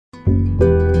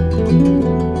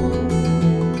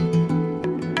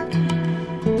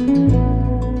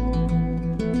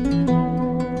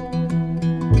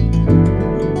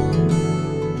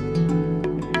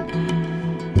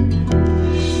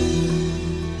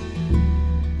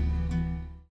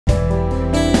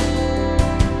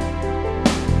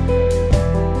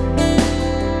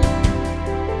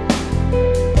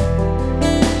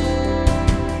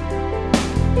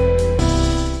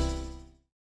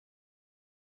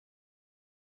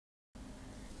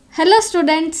Hello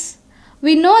students,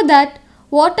 we know that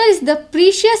water is the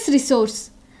precious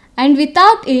resource and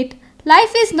without it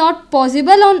life is not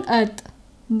possible on earth.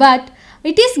 But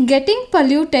it is getting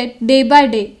polluted day by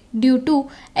day due to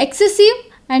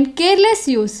excessive and careless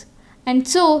use, and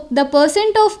so the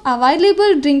percent of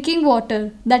available drinking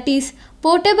water, that is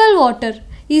potable water,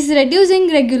 is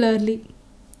reducing regularly.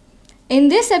 In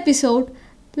this episode,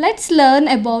 let's learn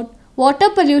about water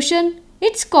pollution,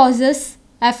 its causes,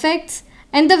 effects,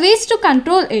 and the ways to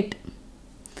control it.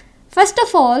 First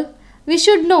of all, we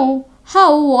should know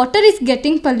how water is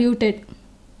getting polluted.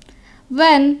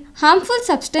 When harmful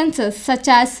substances such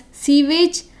as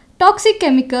sewage, toxic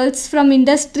chemicals from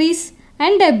industries,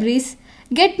 and debris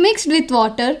get mixed with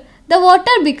water, the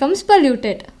water becomes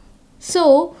polluted.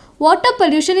 So, water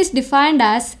pollution is defined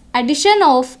as addition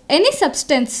of any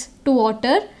substance to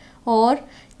water or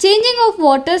changing of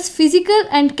water's physical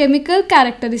and chemical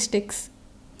characteristics.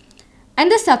 And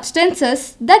the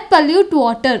substances that pollute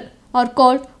water are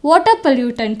called water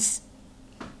pollutants.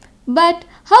 But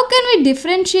how can we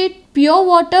differentiate pure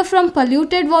water from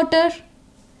polluted water?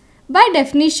 By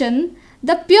definition,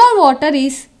 the pure water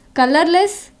is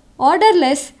colorless,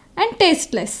 odorless, and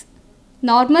tasteless.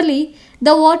 Normally,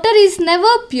 the water is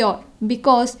never pure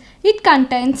because it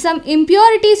contains some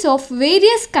impurities of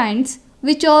various kinds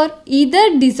which are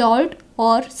either dissolved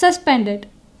or suspended.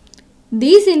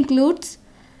 These includes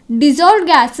dissolved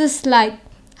gases like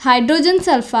hydrogen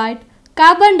sulfide,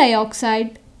 carbon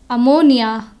dioxide,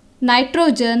 ammonia,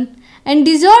 nitrogen, and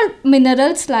dissolved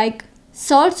minerals like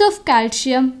salts of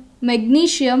calcium,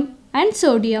 magnesium, and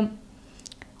sodium.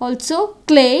 Also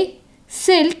clay,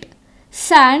 silt,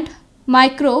 sand,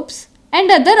 microbes, and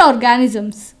other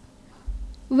organisms.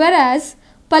 Whereas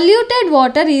polluted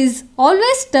water is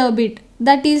always turbid,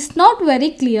 that is not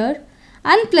very clear,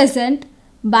 unpleasant,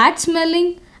 bad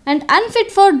smelling, and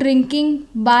unfit for drinking,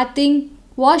 bathing,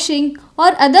 washing,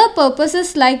 or other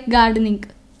purposes like gardening.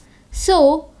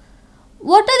 So,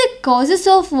 what are the causes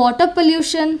of water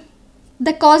pollution?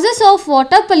 The causes of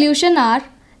water pollution are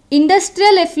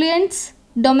industrial effluents,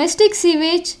 domestic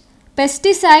sewage,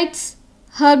 pesticides,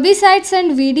 herbicides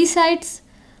and weedicides,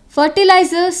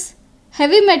 fertilizers,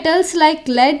 heavy metals like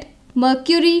lead,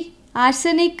 mercury,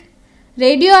 arsenic,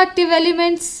 radioactive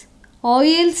elements,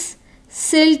 oils,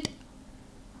 silt.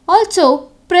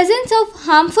 Also, presence of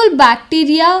harmful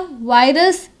bacteria,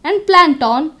 virus, and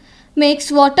plankton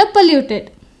makes water polluted.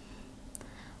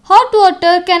 Hot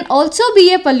water can also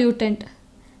be a pollutant.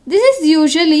 This is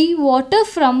usually water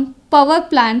from power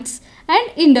plants and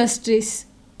industries.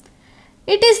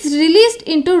 It is released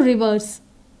into rivers.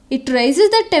 It raises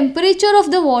the temperature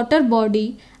of the water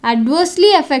body,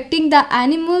 adversely affecting the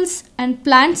animals and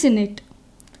plants in it.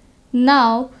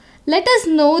 Now, let us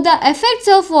know the effects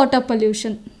of water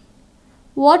pollution.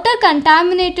 Water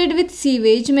contaminated with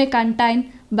sewage may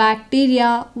contain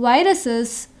bacteria,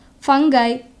 viruses,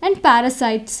 fungi, and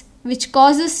parasites which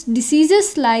causes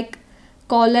diseases like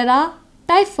cholera,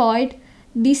 typhoid,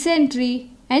 dysentery,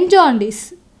 and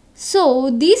jaundice. So,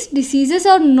 these diseases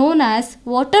are known as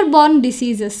waterborne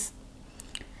diseases.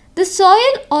 The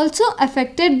soil also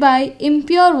affected by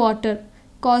impure water,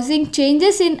 causing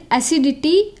changes in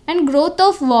acidity and growth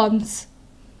of worms.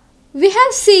 We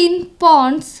have seen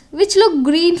ponds which look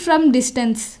green from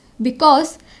distance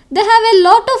because they have a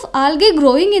lot of algae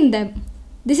growing in them.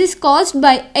 This is caused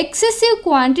by excessive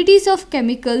quantities of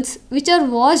chemicals which are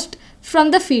washed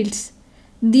from the fields.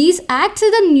 These act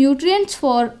as the nutrients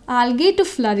for algae to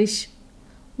flourish.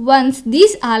 Once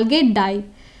these algae die,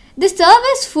 they serve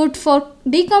as food for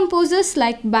decomposers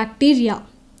like bacteria.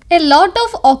 A lot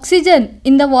of oxygen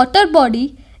in the water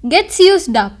body gets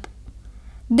used up.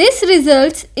 This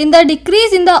results in the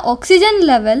decrease in the oxygen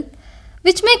level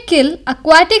which may kill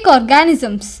aquatic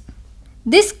organisms.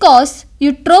 This causes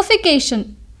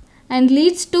eutrophication and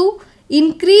leads to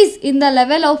increase in the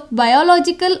level of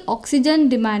biological oxygen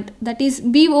demand, that is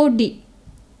BOD.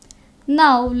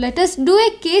 Now let us do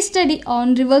a case study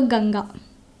on river Ganga.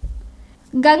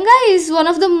 Ganga is one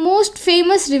of the most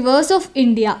famous rivers of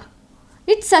India.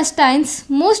 It sustains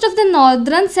most of the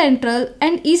northern, central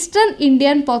and eastern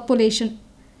Indian population.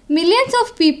 Millions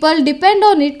of people depend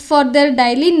on it for their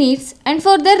daily needs and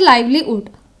for their livelihood.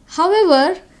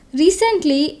 However,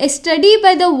 recently a study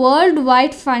by the World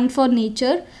Wide Fund for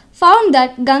Nature found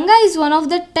that Ganga is one of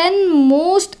the 10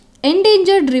 most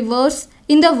endangered rivers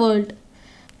in the world.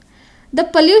 The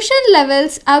pollution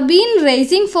levels have been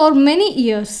rising for many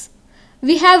years.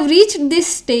 We have reached this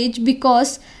stage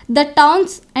because the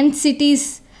towns and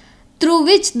cities through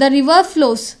which the river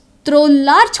flows throw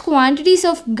large quantities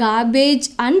of garbage,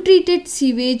 untreated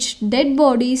sewage, dead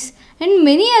bodies and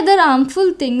many other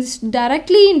harmful things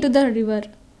directly into the river.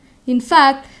 In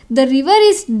fact, the river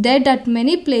is dead at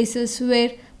many places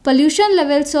where pollution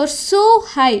levels are so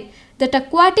high that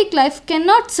aquatic life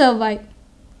cannot survive.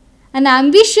 An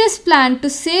ambitious plan to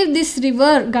save this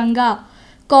river Ganga,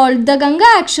 called the Ganga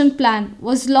Action Plan,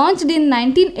 was launched in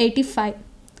 1985.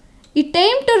 It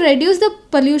aimed to reduce the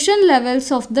pollution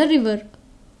levels of the river.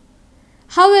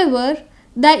 However,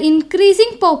 the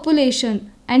increasing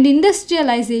population and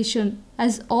industrialization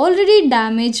has already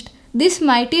damaged this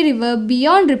mighty river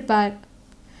beyond repair.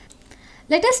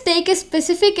 Let us take a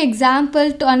specific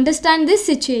example to understand this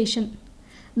situation.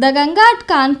 The Ganga at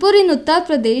Kanpur in Uttar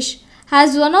Pradesh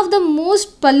has one of the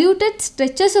most polluted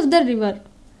stretches of the river.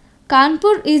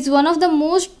 Kanpur is one of the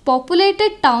most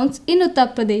populated towns in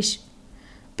Uttar Pradesh.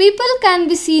 People can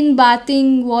be seen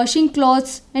bathing, washing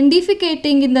clothes and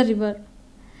defecating in the river.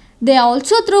 They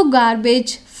also throw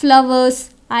garbage, flowers,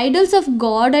 idols of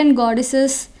god and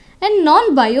goddesses and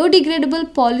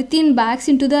non-biodegradable polythene bags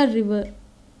into the river.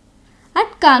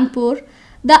 At Kanpur,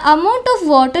 the amount of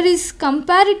water is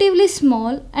comparatively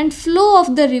small and flow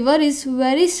of the river is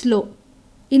very slow.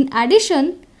 In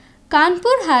addition,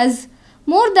 Kanpur has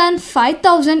more than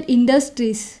 5,000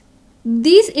 industries.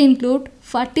 These include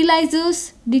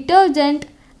fertilizers, detergent,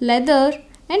 leather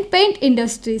and paint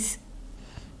industries.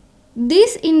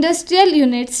 These industrial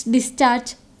units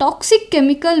discharge toxic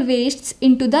chemical wastes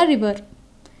into the river.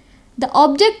 The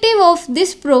objective of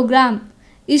this program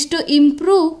is to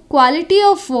improve quality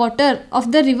of water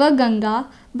of the river Ganga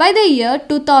by the year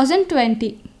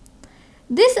 2020.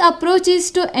 This approach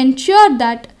is to ensure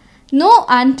that no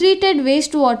untreated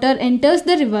wastewater enters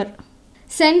the river.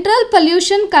 Central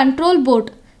Pollution Control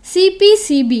Board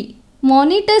 (CPCB)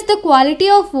 monitors the quality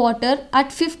of water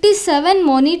at 57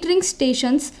 monitoring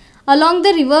stations along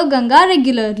the river Ganga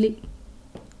regularly.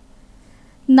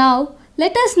 Now,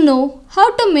 let us know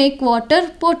how to make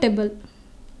water potable.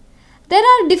 There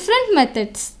are different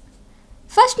methods.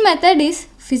 First method is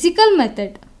physical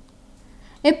method.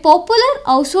 A popular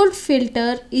household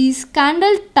filter is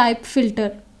candle type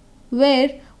filter,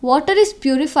 where water is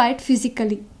purified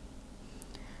physically.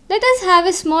 Let us have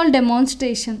a small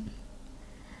demonstration.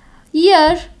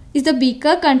 Here is the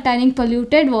beaker containing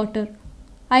polluted water.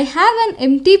 I have an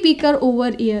empty beaker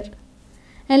over here,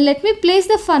 and let me place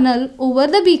the funnel over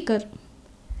the beaker.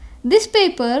 This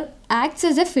paper acts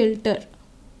as a filter.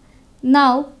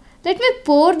 Now, let me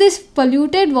pour this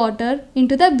polluted water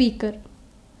into the beaker.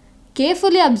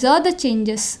 Carefully observe the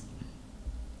changes.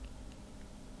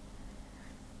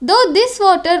 Though this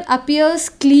water appears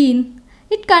clean,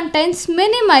 it contains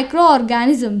many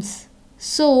microorganisms.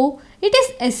 So, it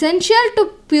is essential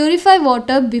to purify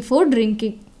water before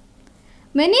drinking.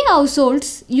 Many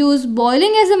households use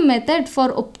boiling as a method for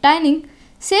obtaining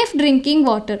safe drinking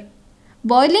water.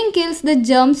 Boiling kills the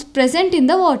germs present in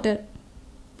the water.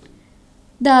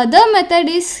 The other method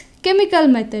is chemical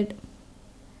method.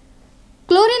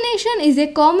 Chlorination is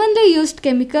a commonly used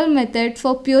chemical method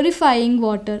for purifying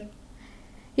water.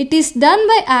 It is done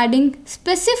by adding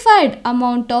specified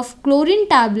amount of chlorine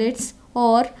tablets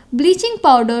or bleaching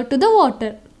powder to the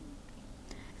water.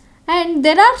 And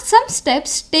there are some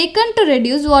steps taken to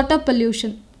reduce water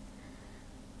pollution.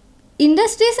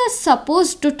 Industries are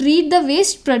supposed to treat the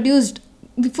waste produced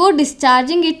before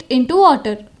discharging it into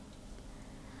water.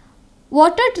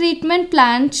 Water treatment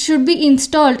plants should be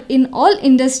installed in all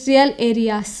industrial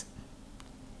areas.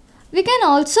 We can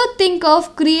also think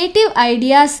of creative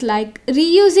ideas like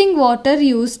reusing water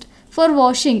used for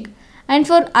washing and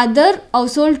for other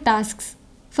household tasks.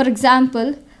 For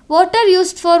example, water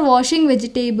used for washing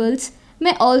vegetables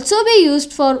may also be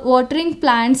used for watering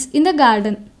plants in the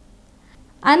garden.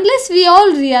 Unless we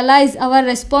all realize our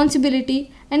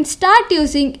responsibility and start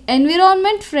using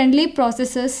environment-friendly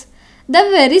processes, the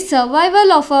very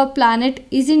survival of our planet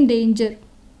is in danger.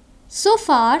 So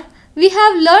far, we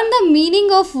have learned the meaning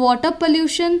of water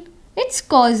pollution, its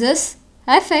causes,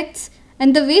 effects,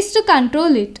 and the ways to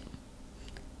control it.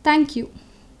 Thank you.